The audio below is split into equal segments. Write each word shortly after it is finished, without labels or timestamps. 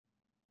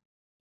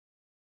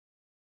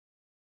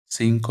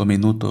5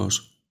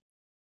 minutos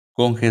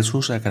con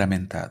Jesús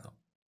sacramentado.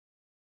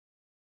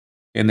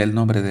 En el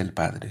nombre del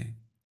Padre,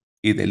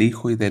 y del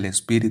Hijo, y del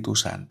Espíritu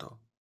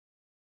Santo.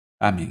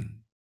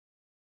 Amén.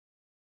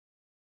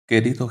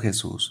 Querido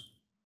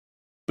Jesús,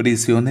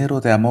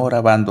 prisionero de amor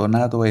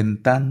abandonado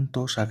en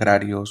tantos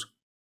agrarios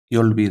y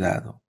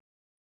olvidado.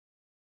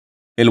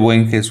 El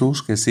buen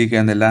Jesús que sigue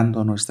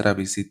anhelando nuestra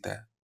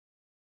visita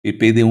y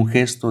pide un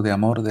gesto de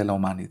amor de la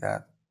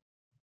humanidad.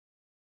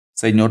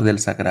 Señor del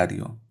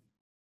sagrario,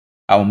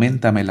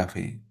 auméntame la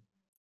fe.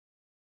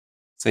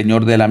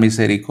 Señor de la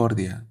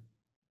misericordia,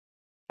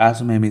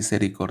 hazme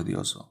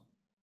misericordioso.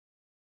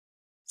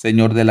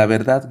 Señor de la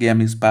verdad, guía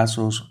mis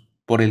pasos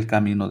por el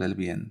camino del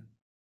bien.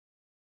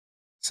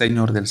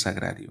 Señor del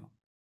sagrario,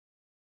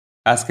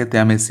 haz que te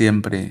ame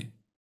siempre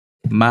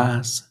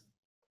más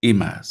y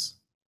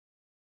más.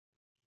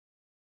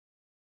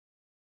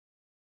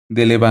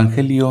 Del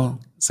Evangelio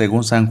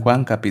según San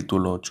Juan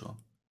capítulo 8.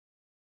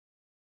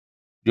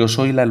 Yo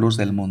soy la luz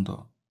del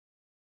mundo.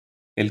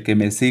 El que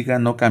me siga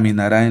no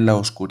caminará en la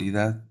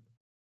oscuridad,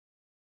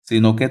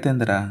 sino que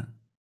tendrá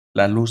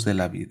la luz de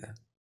la vida.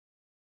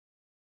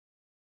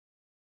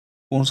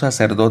 Un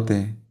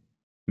sacerdote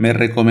me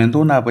recomendó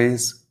una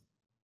vez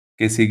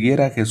que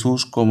siguiera a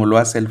Jesús como lo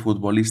hace el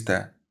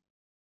futbolista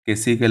que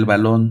sigue el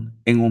balón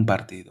en un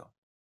partido.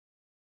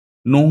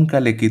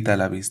 Nunca le quita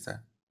la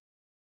vista.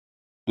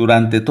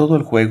 Durante todo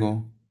el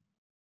juego,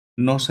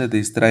 no se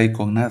distrae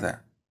con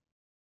nada,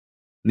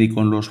 ni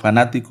con los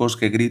fanáticos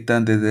que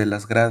gritan desde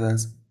las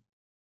gradas,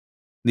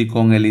 ni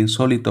con el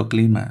insólito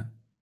clima,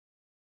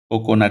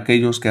 o con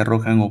aquellos que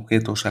arrojan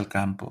objetos al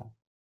campo.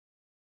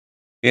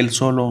 Él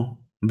solo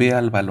ve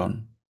al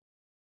balón.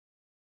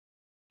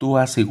 Tú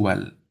haz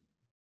igual.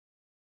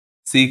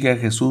 Sigue a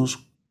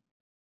Jesús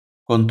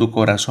con tu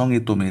corazón y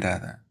tu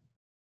mirada.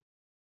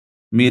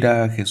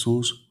 Mira a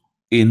Jesús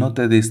y no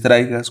te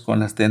distraigas con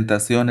las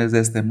tentaciones de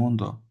este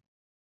mundo,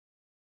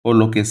 o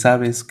lo que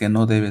sabes que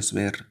no debes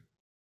ver,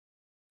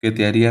 que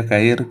te haría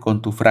caer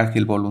con tu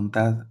frágil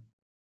voluntad.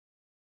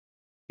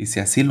 Y si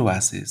así lo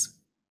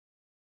haces,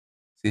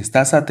 si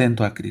estás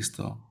atento a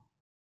Cristo,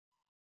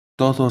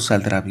 todo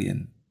saldrá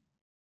bien.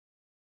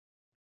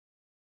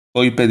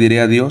 Hoy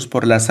pediré a Dios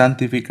por la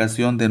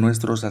santificación de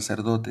nuestros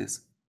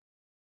sacerdotes.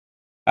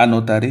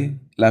 Anotaré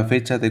la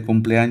fecha de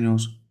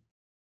cumpleaños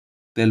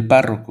del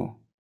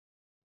párroco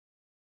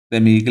de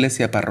mi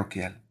iglesia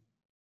parroquial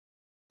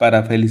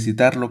para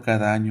felicitarlo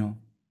cada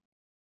año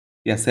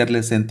y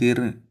hacerle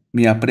sentir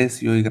mi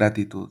aprecio y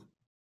gratitud.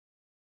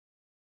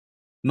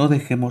 No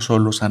dejemos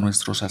solos a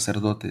nuestros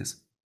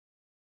sacerdotes.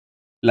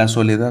 La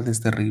soledad es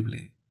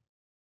terrible.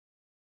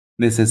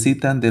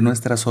 Necesitan de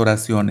nuestras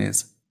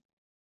oraciones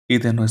y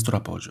de nuestro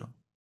apoyo.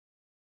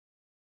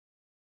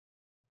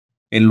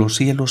 En los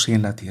cielos y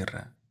en la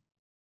tierra,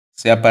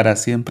 sea para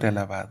siempre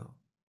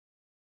alabado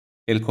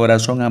el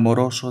corazón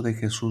amoroso de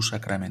Jesús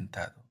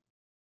sacramentado.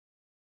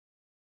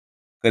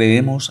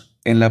 Creemos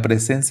en la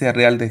presencia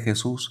real de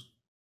Jesús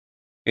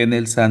en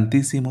el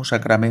santísimo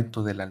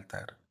sacramento del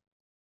altar.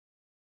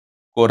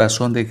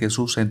 Corazón de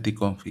Jesús, en ti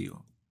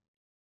confío.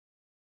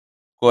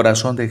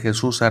 Corazón de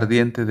Jesús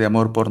ardiente de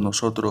amor por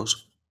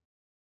nosotros,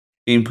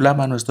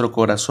 inflama nuestro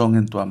corazón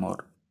en tu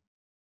amor.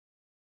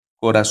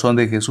 Corazón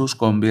de Jesús,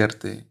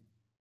 convierte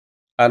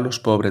a los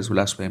pobres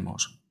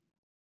blasfemos.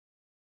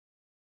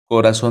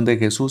 Corazón de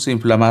Jesús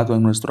inflamado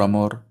en nuestro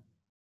amor,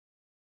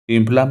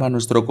 inflama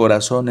nuestro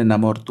corazón en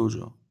amor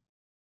tuyo.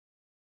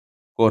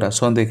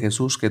 Corazón de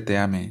Jesús que te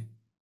ame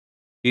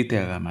y te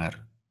haga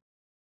amar.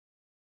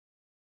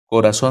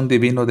 Corazón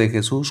divino de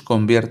Jesús,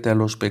 convierte a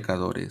los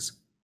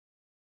pecadores.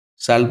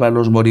 Salva a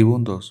los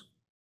moribundos.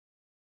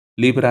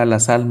 Libra a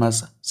las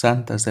almas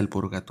santas del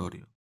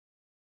purgatorio.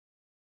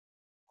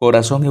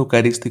 Corazón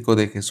eucarístico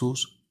de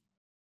Jesús,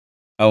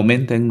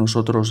 aumenta en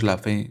nosotros la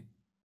fe,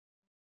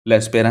 la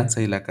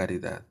esperanza y la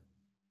caridad.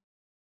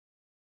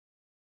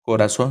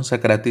 Corazón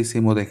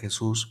sacratísimo de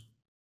Jesús,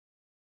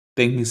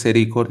 ten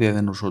misericordia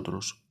de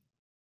nosotros.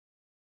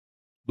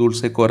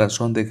 Dulce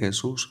corazón de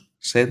Jesús,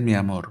 sed mi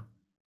amor.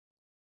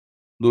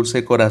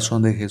 Dulce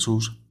corazón de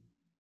Jesús,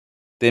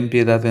 ten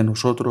piedad de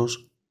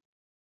nosotros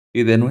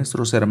y de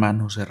nuestros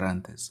hermanos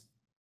errantes.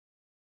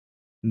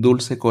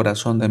 Dulce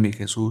corazón de mi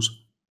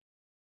Jesús,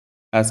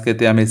 haz que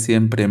te ame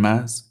siempre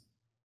más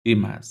y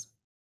más.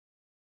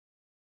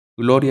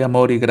 Gloria,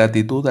 amor y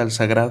gratitud al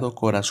Sagrado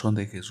Corazón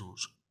de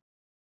Jesús.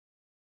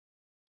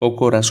 Oh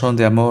corazón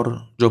de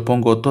amor, yo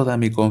pongo toda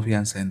mi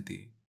confianza en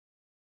ti,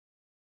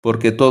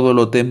 porque todo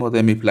lo temo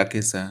de mi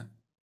flaqueza,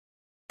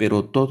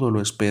 pero todo lo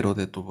espero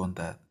de tu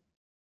bondad.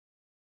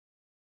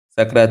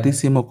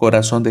 Sacratísimo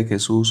Corazón de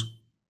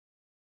Jesús,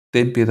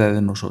 ten piedad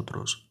de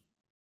nosotros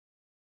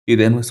y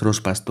de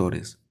nuestros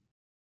pastores,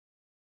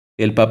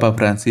 el Papa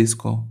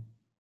Francisco,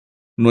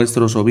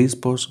 nuestros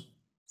obispos,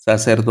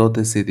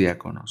 sacerdotes y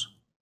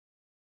diáconos.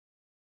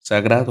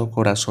 Sagrado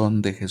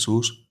Corazón de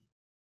Jesús,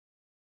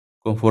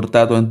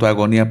 confortado en tu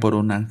agonía por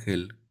un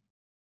ángel,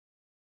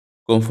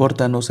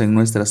 confórtanos en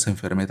nuestras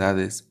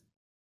enfermedades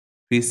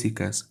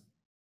físicas,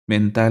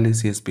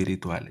 mentales y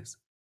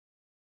espirituales.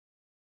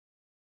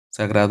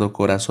 Sagrado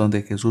Corazón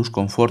de Jesús,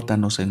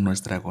 confórtanos en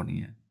nuestra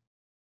agonía.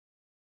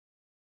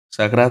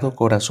 Sagrado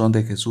Corazón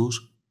de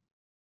Jesús,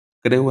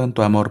 creo en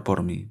tu amor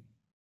por mí.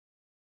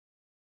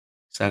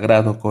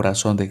 Sagrado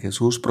Corazón de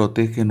Jesús,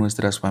 protege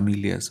nuestras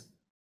familias,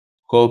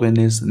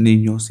 jóvenes,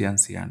 niños y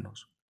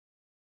ancianos.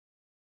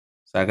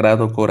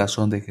 Sagrado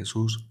Corazón de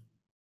Jesús,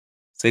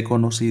 sé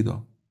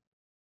conocido,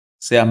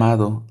 sé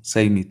amado,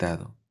 sé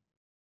imitado.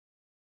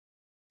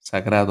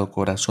 Sagrado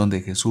Corazón de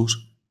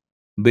Jesús,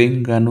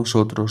 venga a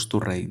nosotros tu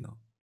reino.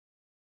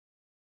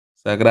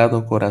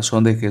 Sagrado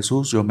Corazón de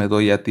Jesús, yo me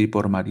doy a ti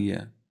por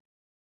María.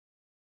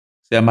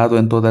 Sé amado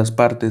en todas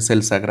partes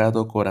el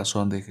Sagrado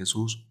Corazón de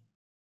Jesús.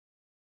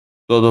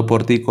 Todo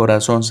por ti,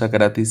 Corazón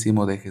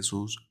Sacratísimo de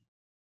Jesús.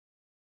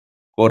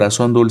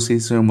 Corazón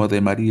dulcísimo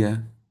de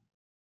María,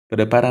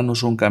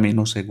 prepáranos un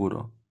camino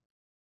seguro.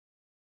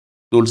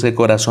 Dulce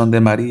Corazón de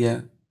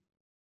María,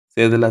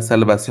 sed la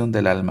salvación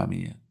del alma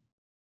mía.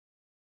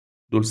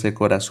 Dulce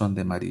Corazón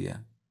de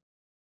María,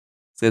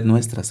 sed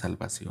nuestra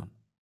salvación.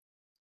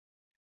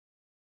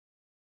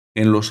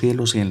 En los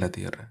cielos y en la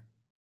tierra,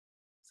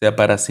 sea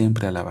para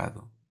siempre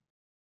alabado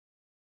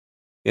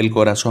el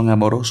corazón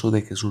amoroso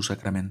de Jesús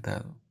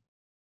sacramentado.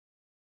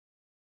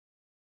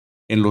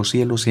 En los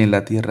cielos y en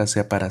la tierra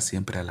sea para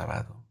siempre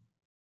alabado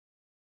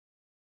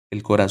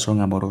el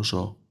corazón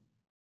amoroso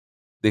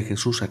de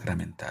Jesús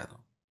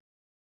sacramentado.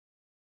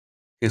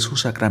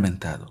 Jesús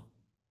sacramentado,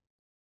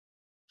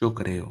 yo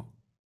creo,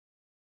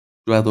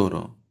 yo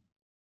adoro,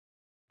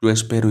 yo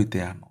espero y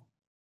te amo.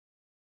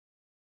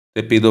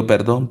 Te pido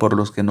perdón por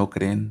los que no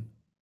creen,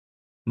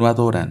 no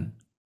adoran,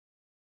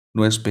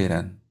 no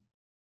esperan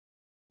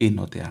y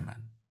no te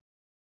aman.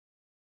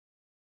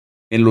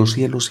 En los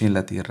cielos y en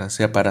la tierra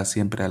sea para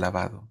siempre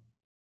alabado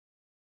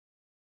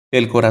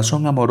el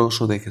corazón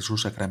amoroso de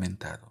Jesús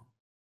sacramentado.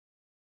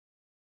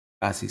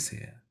 Así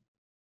sea.